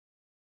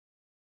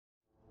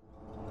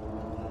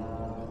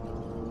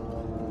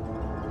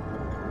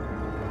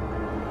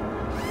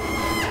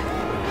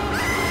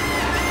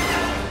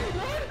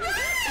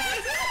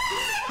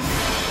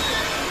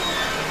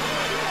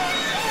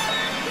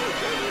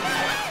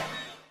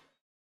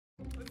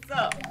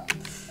up?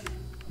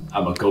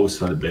 I'm a ghost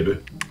hunter, baby.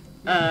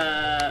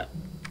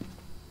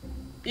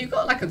 You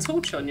got like a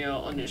torch on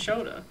your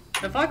shoulder.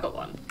 Have I got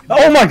one?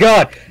 Oh my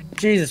god!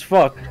 Jesus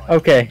fuck.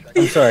 Okay,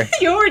 I'm sorry.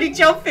 You're already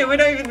jumping, we're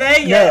not even there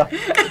yet. No,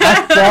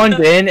 I spawned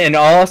in and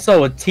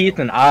also with teeth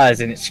and eyes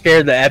and it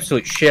scared the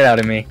absolute shit out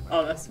of me.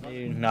 Oh, that's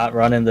funny. Not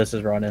running, this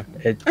is running.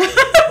 It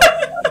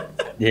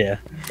yeah,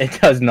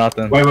 it does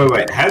nothing.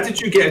 Wait. How did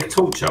you get a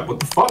torch up? What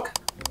the fuck?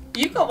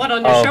 You got one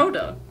on your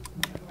shoulder.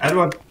 How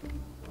do I...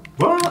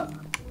 What?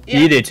 Yeah.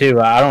 You do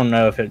too. I don't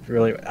know if it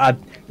really...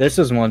 This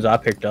is ones I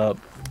picked up.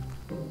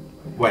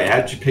 Wait,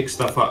 how did you pick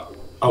stuff up?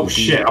 Oh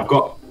shit, I've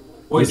got...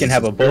 You can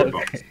have a book.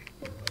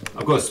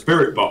 I've got a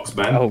spirit box,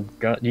 man. Oh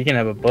god, you can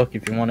have a book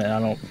if you want it. I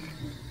don't...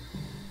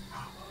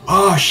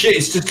 Oh shit,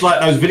 it's just like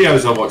those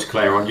videos I watch,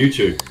 Claire, on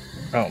YouTube.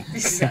 Oh.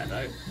 Yeah,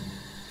 no.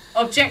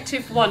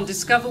 Objective 1,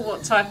 discover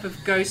what type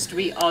of ghost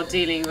we are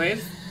dealing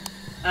with.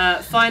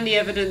 Find the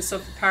evidence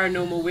of the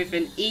paranormal with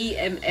an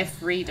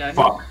EMF reader.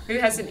 Fuck. Who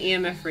has an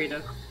EMF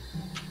reader?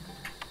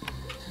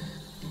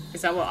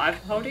 Is that what I'm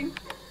holding?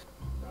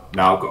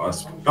 No, I've got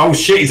a... Oh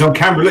shit, he's on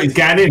camera, look, he's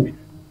getting in.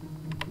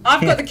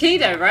 I've got the key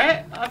though,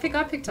 right? I think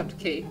I picked up the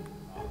key.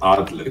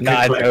 Oh,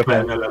 Nah, Claire,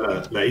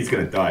 he's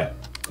gonna die.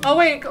 Oh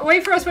wait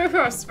for us.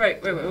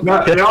 Wait. No,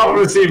 I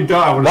want to see him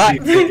die. I want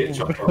to see him get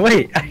chopped off.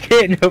 Wait, I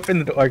can't open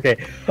the door. Okay.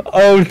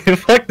 Oh,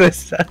 fuck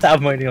this.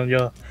 I'm waiting on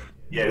y'all.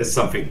 Yeah, there's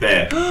something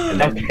there. And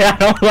then... Okay, I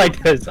don't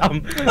like this.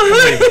 I'm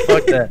waiting.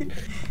 Fuck that.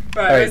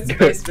 Right, where's the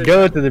basement?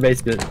 Go to the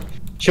basement.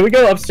 Should we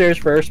go upstairs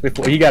first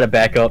before you gotta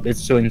back up?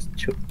 It's swings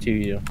to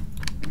you.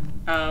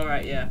 Oh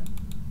right, yeah.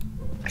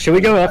 Should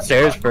we go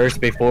upstairs first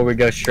before we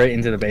go straight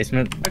into the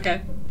basement?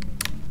 Okay.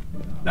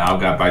 No, I'm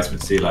going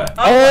basement. See you later.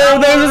 Oh,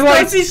 there's his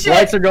lights. Shit.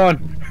 Lights are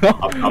gone.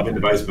 I'm in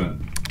the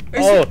basement.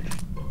 Oh,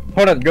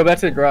 hold on. Go back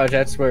to the garage.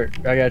 That's where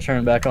I gotta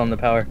turn back on the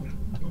power.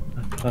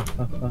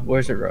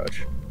 Where's the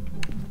garage?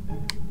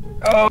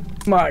 Oh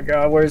my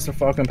god, where's the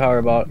fucking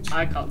power box?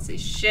 I can't see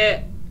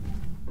shit.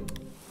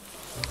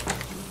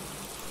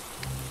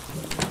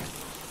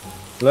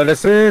 Let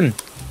us in.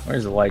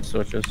 Where's the light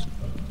switches?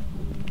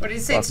 What did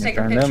it say to Fucking take a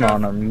turn picture them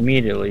on of?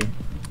 immediately.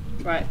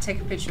 Right,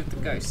 take a picture of the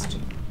ghost.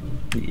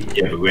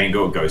 Yeah, but we ain't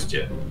got a ghost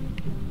yet.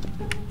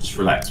 Just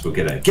relax, we'll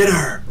get her. Get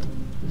her!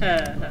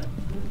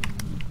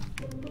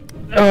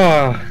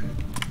 Oh.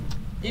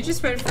 You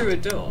just went through a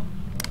door.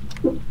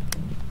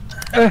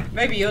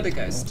 Maybe you're the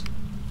ghost.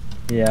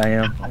 Yeah, I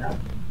am.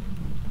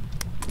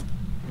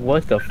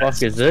 What the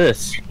fuck is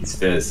this? It's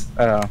this.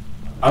 Oh.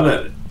 Oh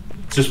look,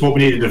 just what we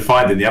needed to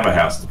find in the other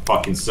house, the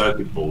fucking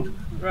circuit board.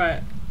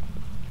 Right.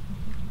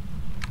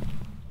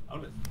 Oh,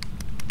 look.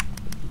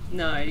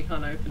 No, you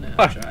can't open it.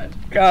 I tried.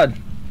 God.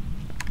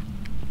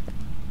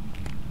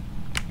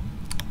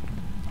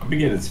 I'm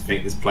beginning to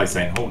think this place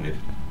ain't haunted.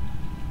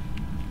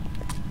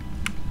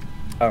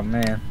 Oh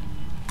man.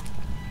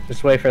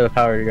 Just wait for the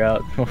power to go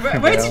out.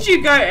 Where did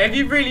you go? Have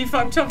you really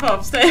fucked up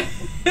upstairs?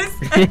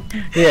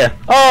 Yeah.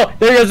 Oh,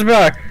 there goes the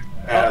power.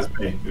 That was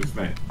me. It was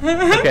me.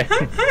 Okay.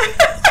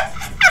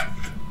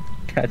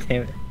 God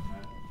damn it.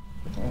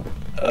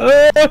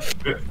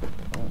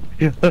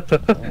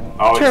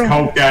 Oh, it's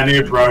cold down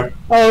here, bro.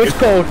 Oh, it's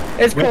cold.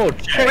 It's cold.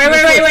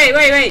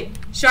 Wait.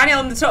 Shine it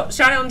on the top.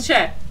 Shine it on the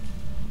chair.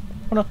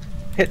 Hold on.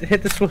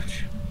 Hit the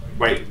switch.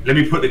 Wait, let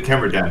me put the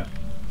camera down.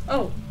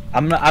 Oh.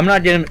 I'm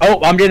not getting.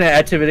 Oh, I'm getting an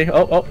activity.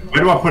 Oh.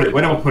 Where do I put it?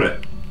 Where do I put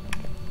it?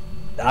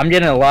 I'm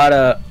getting a lot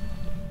of.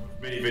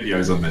 Many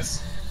videos on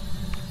this.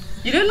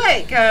 You look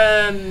like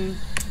that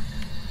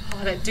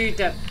dude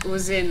that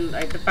was in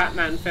like the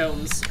Batman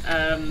films.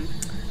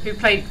 Who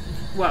played?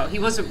 Well, he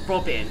wasn't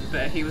Robin,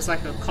 but he was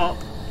like a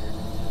cop.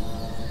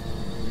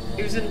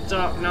 He was in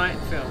Dark Knight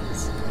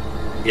films.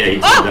 Yeah, he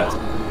did that.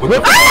 What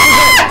the fuck?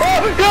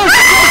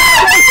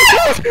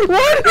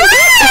 What?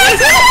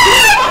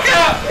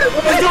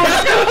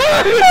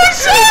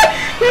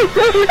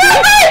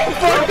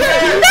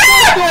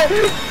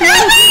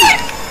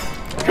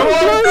 Come on!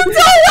 The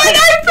door went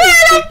open!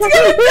 I'm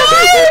gonna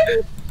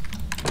die!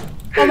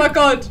 Oh my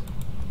god!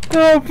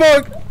 Oh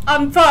fuck!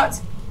 I'm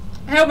fucked!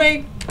 Help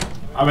me!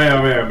 I'm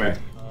here.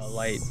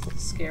 Light.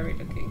 Scary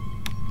looking.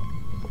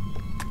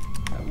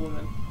 That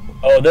woman.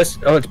 Oh, this.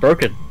 Oh, it's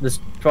broken. This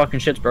fucking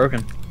shit's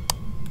broken.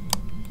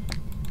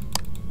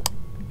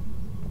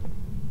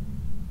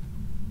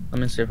 Let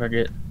me see if I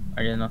get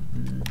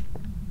nothing.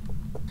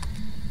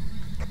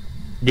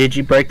 Did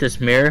you break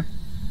this mirror?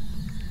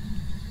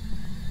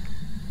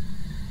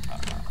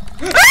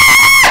 What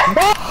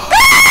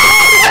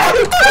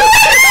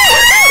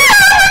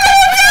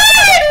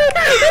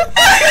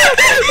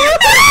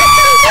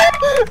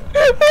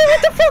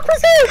the fuck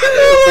was that?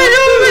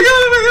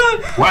 Oh my god!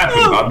 What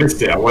happened? I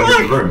missed it. I went in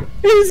the room.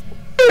 We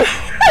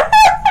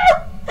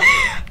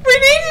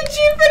needed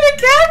you for the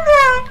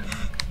camera!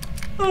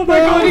 Oh my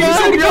god, he's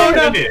just in the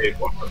corner!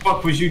 What the fuck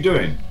was you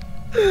doing?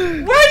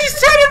 Well, I just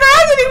turned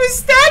around and he was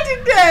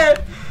standing there!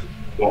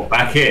 What,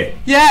 back here?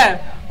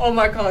 Yeah! Oh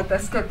my god,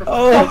 that scared the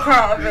fuck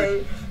out of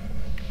me.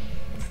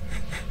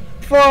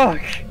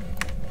 Fuck!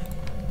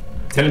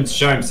 Tell him to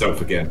show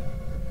himself again.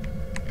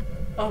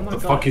 Oh my god.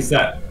 The fuck is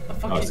that?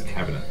 I'm Oh, it's a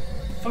cabinet.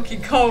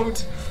 fucking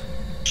cold.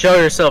 Show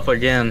yourself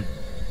again.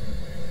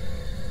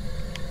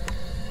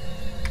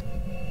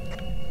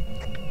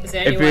 Is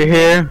there If anyone you're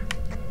here.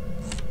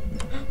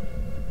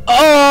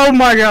 Oh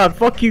my god,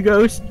 fuck you,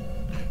 ghost.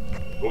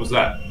 What was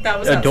that? That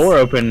was A us. door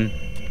open.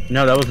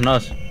 No, that wasn't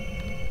us.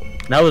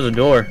 That was a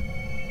door.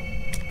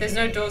 There's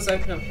no doors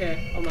open up here.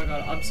 Oh my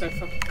god, I'm so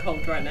fucking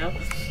cold right now.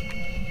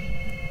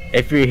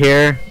 If you're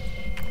here,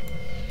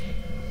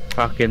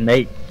 fucking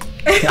mate.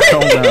 I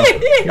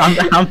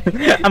don't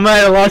know. I'm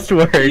at a lost for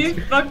words. You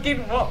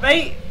fucking what,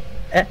 mate?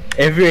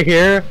 If you're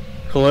here,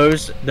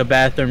 close the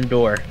bathroom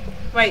door.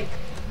 Wait,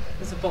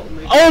 there's a bottle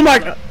moving. Oh my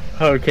god.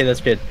 Oh, okay,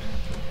 that's good.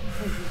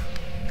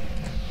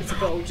 There's a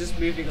bottle just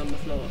moving on the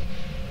floor.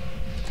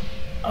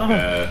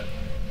 Oh.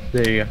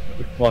 There you go.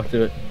 Walk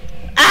through it.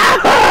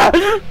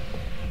 Ah!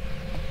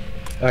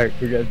 Alright,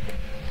 we're good.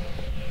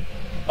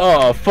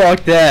 Oh,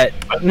 fuck that.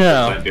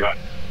 No.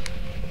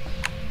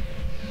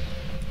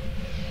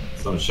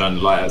 Someone's shining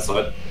the light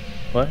outside.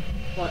 What?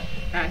 What?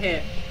 Out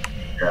here?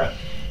 Yeah.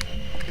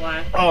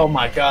 Why? Oh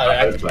my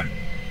god.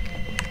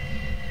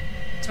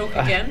 Talk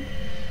again?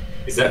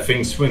 Is that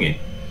thing swinging?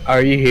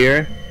 Are you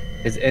here?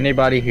 Is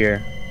anybody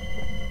here?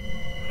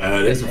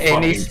 There's If a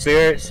any fucking...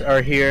 spirits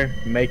are here,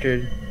 make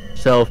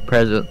yourself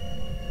present.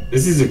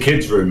 This is a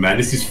kid's room, man.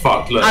 This is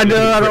fucked. Look. I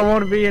know, I don't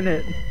want to be in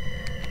it.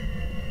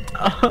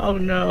 Oh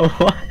no.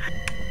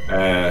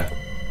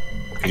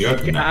 Can you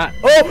open that?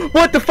 Oh,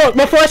 what the fuck?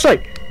 My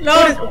flashlight!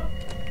 No!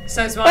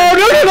 So's mine.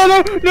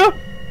 Oh, no!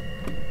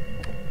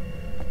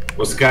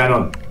 What's going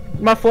on?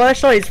 My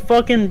flashlight's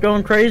fucking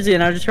going crazy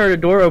and I just heard a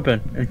door open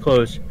and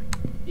close.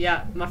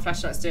 Yeah, my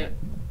flashlight's doing it.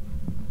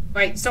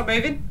 Wait, stop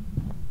moving.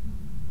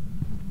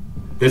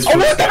 This Oh,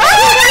 what the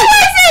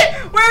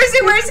Where is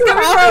it? Where is it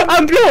coming from?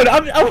 I'm good.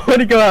 I want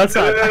to go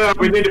outside. No.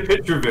 We need a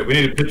picture of it. We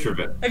need a picture of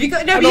it. Have you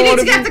got? No, I but you don't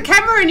need to wanna get the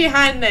camera in your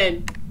hand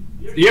then.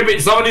 Yeah,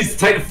 but someone needs to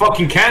take the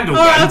fucking candle,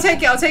 Alright, man. I'll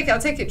take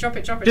it. Drop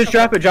it. Just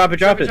drop it.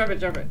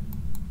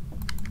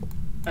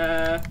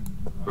 I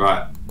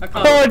Right. can't.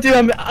 Oh,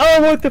 dude,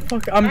 what the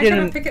fuck? I'm Why getting.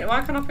 can't I pick it?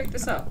 Why can't I pick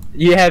this up?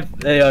 You have.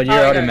 You're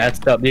already okay.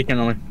 messed up. You can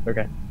only.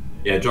 Okay.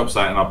 Yeah, drop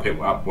something and I'll pick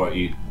up what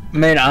you...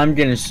 Man, I'm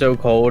getting so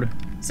cold.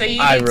 So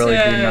you I need really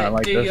to do not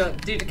like this.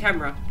 do the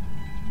camera.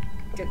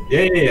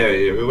 Yeah.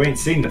 We ain't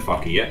seen the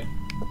fucker yet.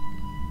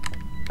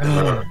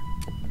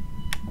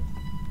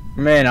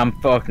 Man, I'm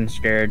fucking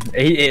scared.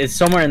 It's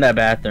somewhere in that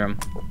bathroom.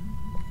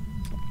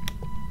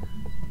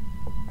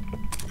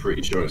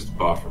 Pretty sure it's the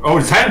bathroom. Oh,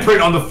 it's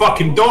handprint on the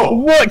fucking door!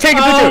 What? Take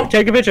a Oh. picture.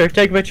 Take a picture.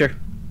 Take a picture.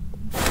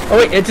 Oh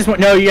wait, it just went.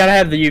 No, you gotta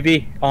have the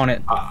UV on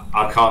it.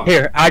 I can't...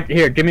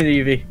 Here, give me the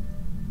UV.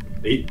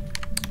 Eat.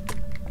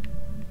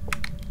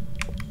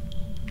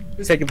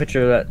 Take a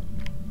picture of that.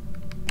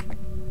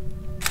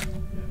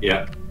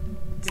 Yeah.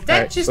 Did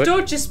that Alright,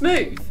 door just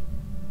move?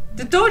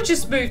 The door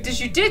just moved as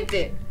you did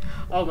it.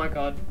 Oh my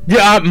god.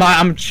 Yeah,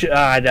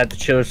 I got the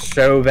chills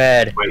so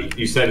bad. Wait,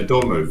 you said the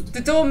door moved.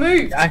 The door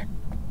moved.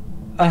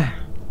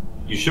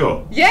 You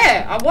sure?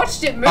 Yeah, I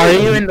watched it move. Are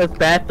you in the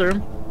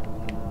bathroom?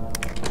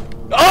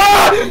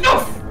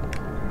 Oh!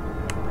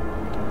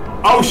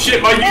 Oh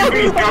shit, my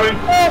UV's going.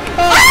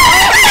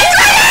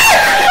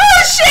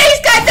 Oh shit,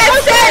 he's going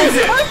downstairs!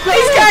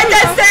 He's going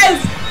downstairs!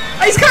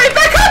 Oh, he's coming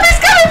back up! He's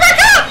coming back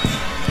up!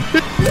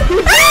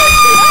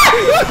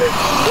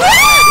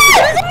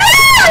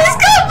 He's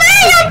got me!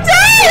 I'm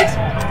dead!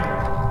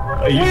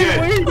 Are you dead?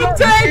 I'm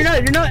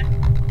dead! You're not.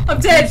 I'm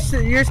dead!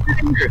 You're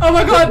sitting here. Oh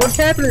my god! What's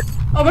happening?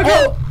 Oh my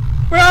god!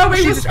 Where are we?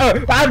 Jesus!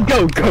 I'll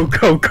go!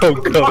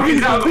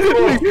 Fucking out of the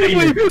floor,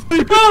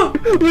 Steve. Oh!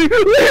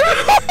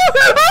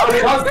 I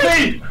can't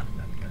see!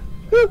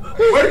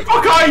 Where the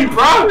fuck are you,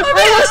 bro?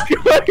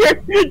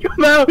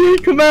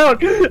 Come out!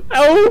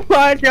 Oh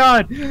my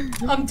god!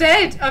 I'm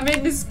dead! I'm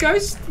in this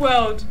ghost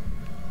world.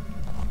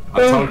 I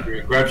told you,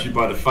 it grabs you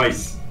by the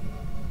face.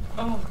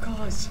 Oh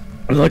god.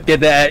 Look at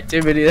that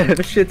activity.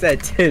 That shit's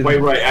at 10. Wait,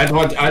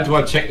 how do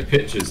I check the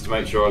pictures to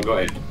make sure I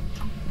got it?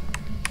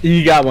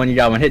 You got one.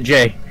 Hit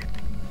J.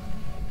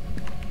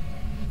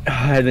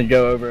 And then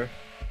go over.